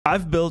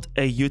I've built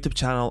a YouTube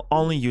channel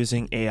only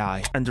using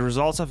AI, and the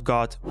results I've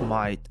got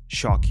might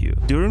shock you.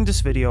 During this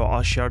video,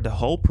 I'll share the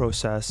whole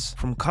process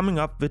from coming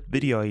up with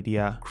video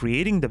idea,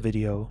 creating the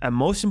video, and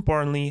most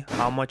importantly,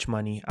 how much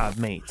money I've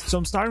made. So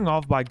I'm starting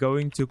off by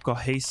going to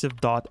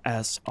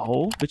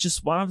cohesive.so, which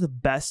is one of the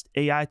best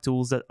AI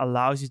tools that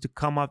allows you to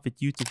come up with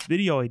YouTube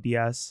video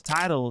ideas,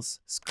 titles,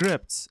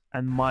 scripts,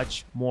 and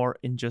much more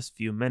in just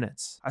few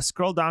minutes. I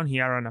scroll down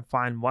here and I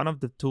find one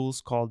of the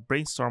tools called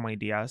Brainstorm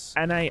Ideas,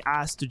 and I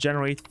asked to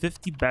generate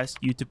 50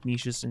 best YouTube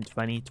niches in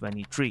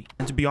 2023.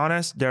 And to be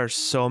honest, there are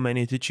so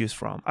many to choose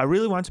from. I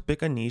really want to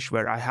pick a niche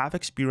where I have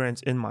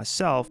experience in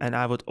myself and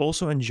I would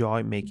also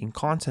enjoy making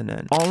content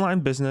in. Online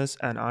business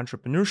and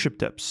entrepreneurship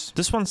tips.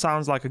 This one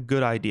sounds like a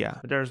good idea,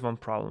 but there's one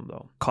problem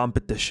though.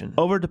 Competition.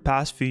 Over the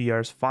past few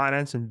years,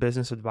 finance and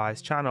business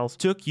advice channels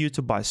took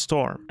YouTube by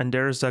storm, and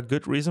there is a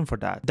good reason for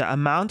that. The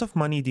amount of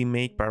money they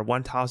make per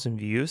 1,000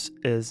 views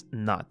is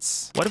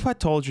nuts. What if I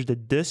told you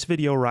that this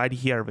video right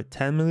here with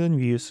 10 million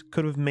views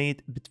could have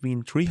made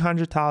between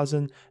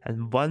 $300,000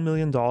 and $1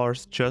 million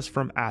just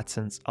from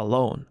AdSense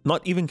alone,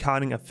 not even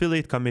counting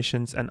affiliate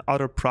commissions and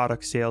other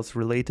product sales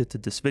related to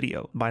this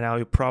video? By now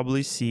you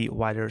probably see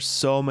why there's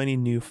so many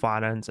new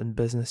finance and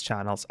business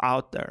channels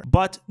out there.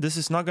 But this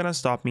is not gonna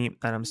stop me,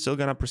 and I'm still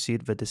gonna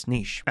proceed with this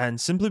niche, and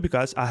simply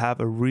because I have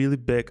a really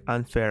big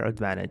unfair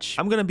advantage.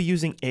 I'm gonna be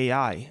using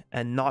AI,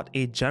 and not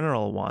a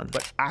general one,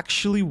 but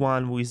actually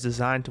one who is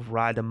designed to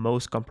write the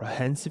most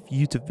comprehensive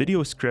YouTube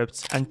video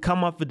scripts and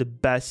come up with the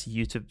best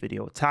YouTube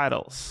video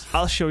titles.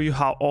 I'll show you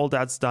how all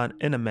that's done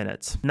in a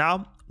minute.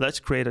 Now, let's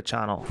create a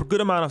channel. For a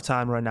good amount of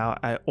time right now,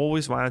 I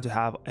always wanted to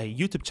have a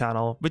YouTube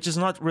channel, which is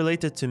not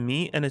related to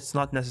me and it's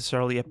not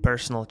necessarily a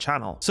personal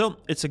channel. So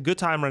it's a good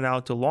time right now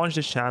to launch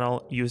this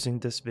channel using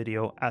this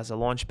video as a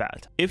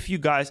launchpad. If you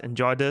guys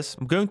enjoyed this,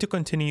 I'm going to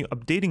continue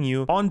updating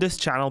you on this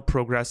channel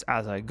progress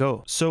as I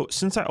go. So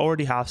since I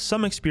already have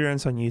some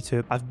experience on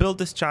YouTube, I've built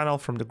this channel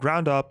from the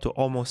ground up to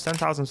almost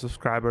 10,000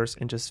 subscribers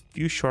in just a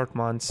few short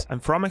months.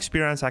 And from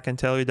experience, I can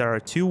tell you there are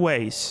two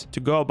ways to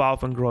go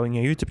about when growing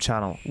a YouTube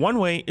channel. One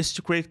way is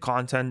to create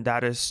content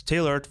that is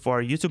tailored for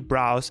YouTube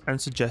browse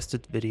and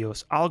suggested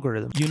videos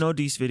algorithm. You know,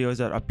 these videos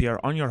that appear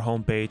on your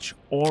homepage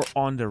or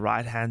on the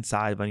right hand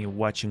side when you're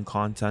watching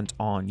content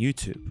on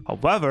YouTube.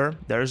 However,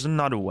 there's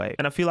another way,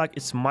 and I feel like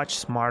it's a much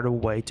smarter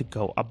way to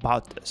go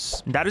about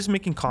this. And that is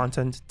making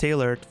content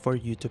tailored for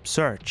YouTube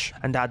search.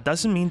 And that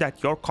doesn't mean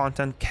that your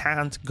content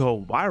can't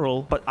go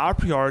viral, but our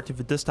priority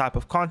with this type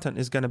of content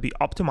is going to be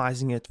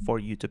optimizing it for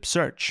YouTube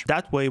search.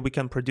 That way we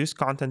can produce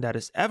content that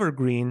is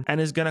evergreen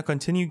and is going to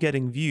continue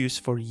getting views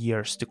for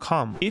years to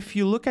come. If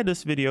you look at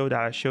this video that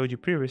I showed you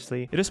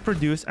previously, it is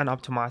produced and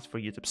optimized for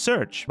YouTube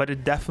search, but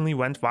it definitely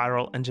went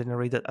viral and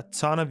generated a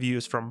ton of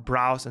views from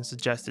browse and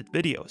suggested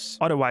videos.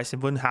 Otherwise, it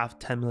wouldn't have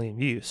 10 million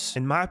views.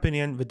 In my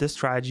opinion, with this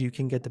strategy, you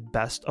can get the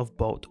best of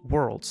both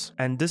worlds.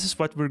 And this is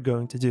what we're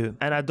going to do.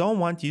 And I don't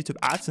want YouTube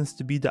AdSense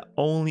to be the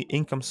only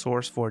income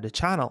source for the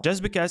channel,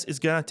 just because it's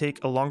gonna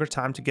take a longer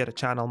time to get a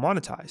channel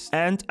monetized.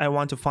 And I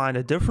want to find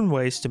a different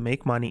ways to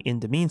make money in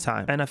the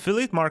meantime. And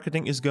affiliate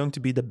marketing is going to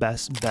be the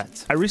best bet.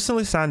 I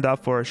recently signed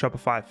up for a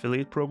Shopify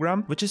affiliate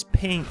program, which is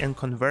paying and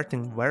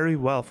converting very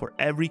well for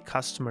every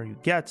customer you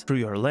get through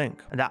your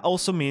link. And that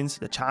also means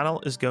the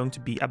channel is going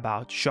to be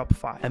about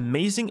Shopify.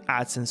 Amazing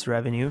AdSense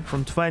revenue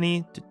from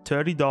 $20 to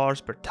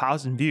 $30 per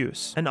 1,000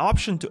 views, an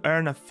option to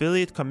earn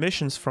affiliate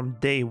commissions from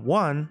day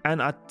one,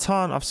 and a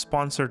ton of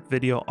sponsored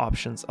video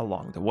options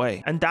along the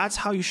way. And that's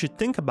how you should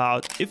think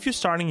about if you're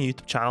starting a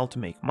YouTube channel to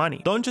make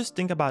money. Don't just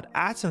think about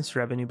AdSense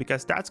revenue,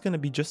 because that's going to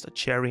be just a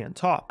cherry on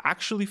top.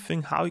 Actually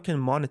think how you can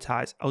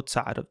monetize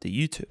outside of the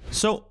YouTube.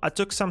 So I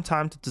took some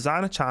time to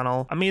design a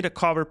channel. I made a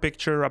cover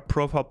picture, a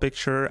profile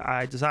picture,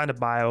 I designed a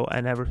bio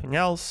and everything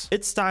else.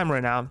 It's time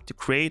right now to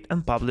create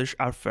and publish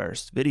our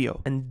first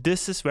video. And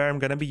this is where I'm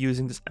going to be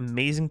using this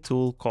amazing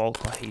tool called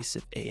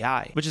Cohesive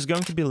AI, which is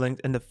going to be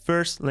linked in the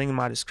first link in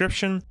my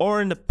description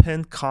or in the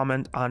pinned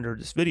comment under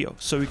this video.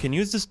 So you can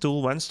use this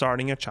tool when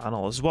starting your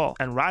channel as well.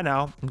 And right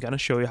now, I'm going to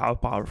show you how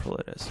powerful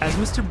it is. As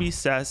Mr.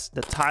 Beast says,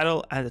 the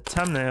title and the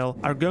thumbnail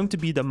are going to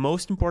be the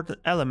most important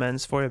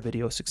elements for your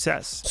video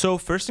success. So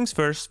first things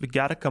first, we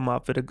gotta come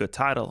up with a good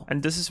title.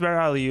 And this is where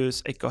I'll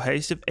use a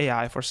Cohesive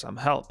AI for some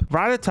help.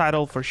 Write a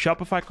title for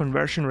Shopify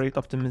conversion rate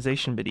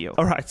optimization video.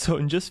 Alright, so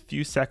in just a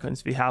few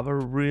seconds, we have a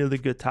really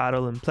good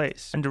title in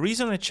place. And the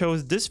reason I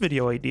chose this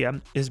video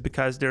idea is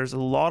because there's a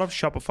lot of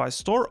Shopify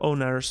store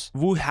owners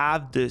who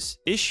have this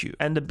issue.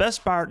 And the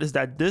best part is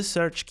that this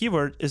search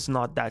keyword is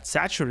not that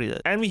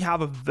saturated. And we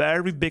have a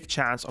very big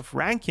chance of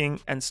ranking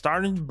and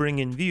starting to bring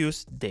in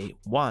views day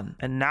one.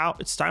 And now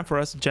it's time for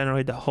us to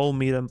generate the whole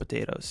meat and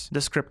potatoes,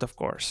 the script of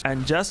course.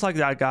 And just like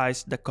that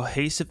guys, the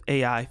Cohesive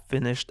AI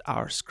finished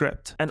our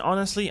script. And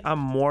honestly, I'm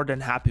more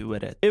than happy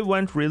with it. It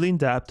went really in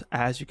depth,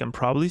 as you can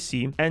probably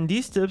see, and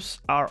these tips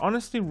are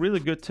honestly really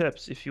good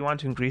tips if you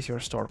want to increase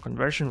your store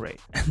conversion rate.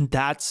 And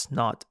that's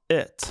not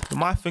it. You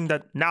might think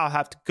that now I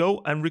have to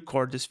go and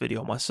record this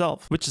video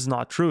myself, which is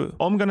not true.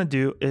 All I'm gonna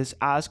do is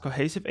ask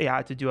Cohesive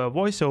AI to do a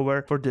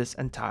voiceover for this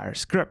entire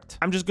script.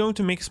 I'm just going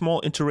to make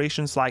small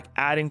iterations like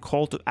adding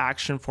call to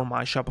action for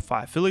my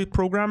Shopify affiliate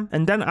program,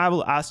 and then I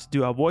will ask to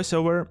do a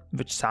voiceover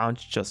which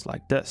sounds just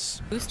like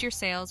this. Boost your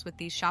sales with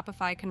these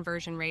Shopify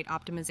conversion rate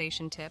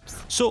optimization tips.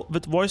 So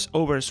with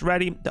voiceovers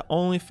ready, the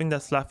only thing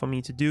that's left for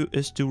me to do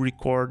is to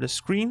record the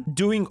screen,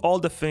 doing all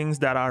the things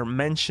that are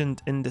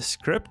mentioned in the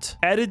script,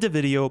 edit the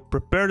video,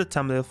 prepare the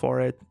thumbnail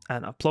for it,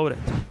 and upload it.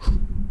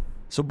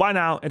 So by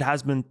now, it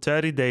has been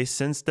 30 days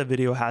since the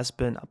video has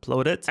been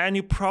uploaded, and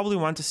you probably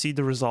want to see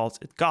the results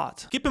it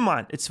got. Keep in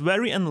mind, it's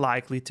very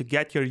unlikely to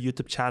get your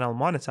YouTube channel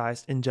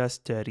monetized in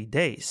just 30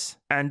 days.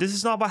 And this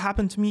is not what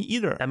happened to me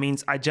either. That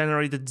means I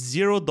generated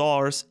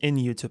 $0 in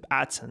YouTube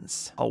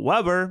AdSense.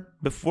 However,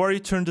 before you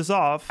turn this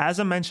off, as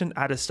I mentioned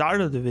at the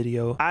start of the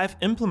video, I've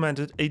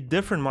implemented a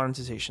different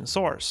monetization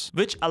source,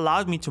 which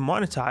allowed me to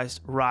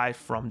monetize right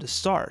from the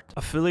start,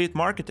 affiliate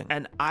marketing.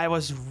 And I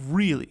was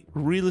really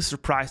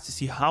surprised to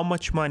see how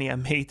much money I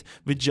made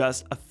with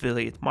just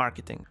affiliate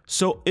marketing.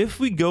 So if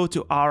we go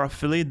to our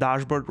affiliate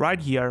dashboard right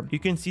here, you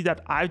can see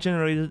that I've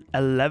generated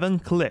 11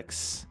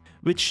 clicks,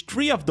 which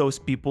 3 of those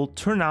people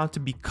turn out to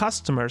be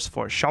customers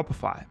for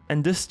Shopify.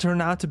 And this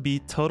turned out to be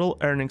total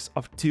earnings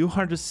of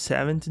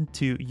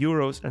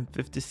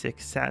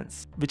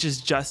 €272.56, which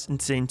is just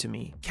insane to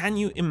me. Can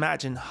you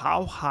imagine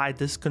how high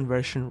this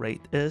conversion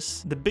rate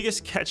is? The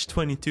biggest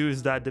catch-22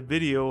 is that the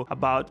video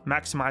about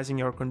maximizing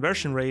your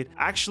conversion rate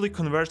actually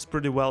converts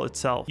pretty well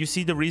itself. You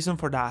see, the reason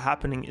for that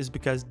happening is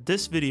because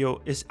this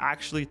video is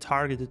actually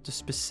targeted to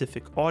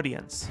specific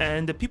audience.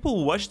 And the people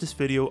who watch this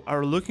video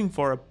are looking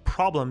for a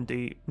problem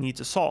they need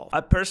to solve.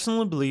 I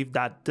personally believe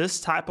that this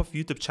type of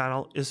YouTube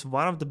channel is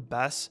one of the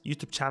best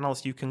YouTube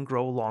channels you can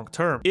grow long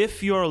term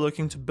if you are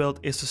looking to build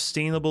a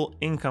sustainable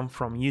income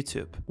from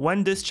YouTube.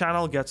 When this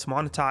channel gets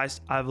monetized,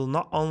 I will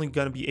not only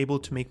gonna be able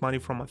to make money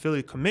from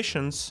affiliate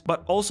commissions,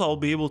 but also I'll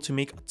be able to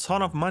make a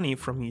ton of money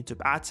from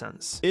YouTube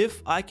AdSense.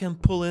 If I can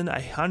pull in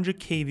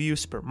 100k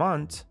views per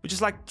month, which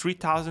is like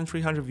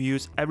 3,300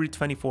 views every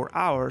 24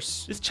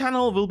 hours, this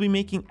channel will be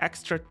making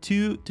extra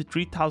 $2,000 to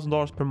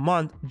 $3,000 per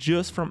month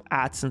just from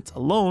AdSense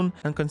alone.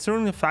 And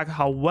considering the fact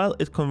how well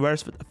it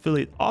converts with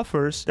affiliate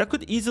offers, that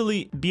could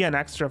easily be an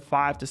extra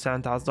 $5,000 to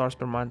 $7,000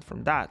 per month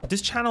from that.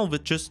 This channel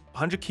with just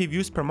 100k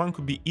views per month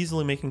could be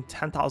easily making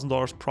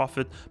 $10,000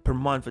 profit per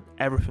month with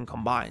everything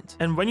combined.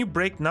 And when you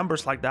break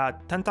numbers like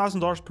that,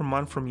 $10,000 per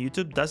month from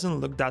YouTube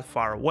doesn't look that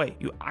far away.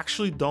 You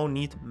actually don't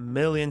need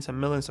millions and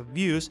millions of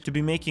views to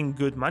be making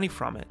good money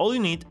from it. All you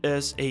need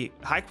is a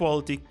high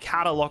quality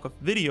catalog of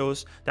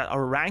videos that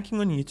are ranking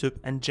on YouTube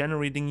and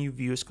generating you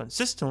views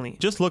consistently.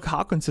 Just look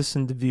how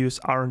consistent the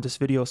views are in this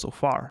video so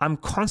far. I'm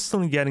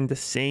constantly getting the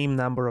same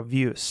number of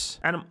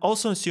views, and I'm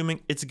also assuming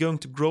it's going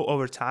to grow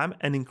over time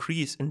and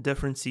increase in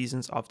different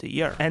seasons of the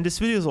year. And this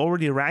video is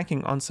already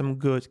ranking on some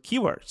good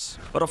keywords.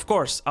 But of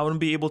course, I wouldn't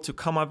be able to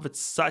come up with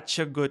such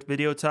a good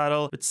video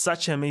title, with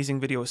such an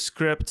amazing video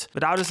script,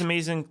 without this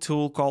amazing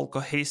tool called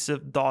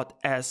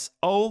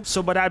cohesive.so.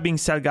 So by that being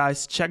said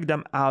guys, check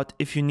them out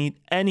if you need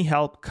any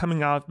help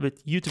coming out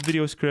with YouTube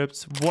video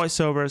scripts,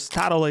 voiceovers,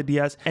 title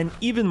ideas, and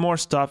even more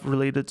stuff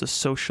related to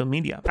social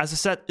media. As I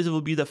said, it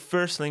will be the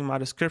first link in my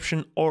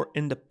description or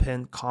in the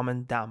pinned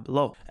comment down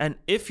below. And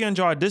if you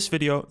enjoyed this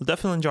video, you'll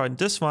definitely enjoy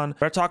this one,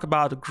 where I talk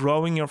about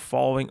growing your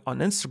following on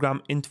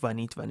Instagram in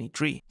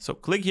 2023. So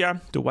click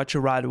here to watch it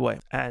right away.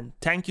 And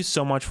thank you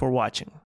so much for watching.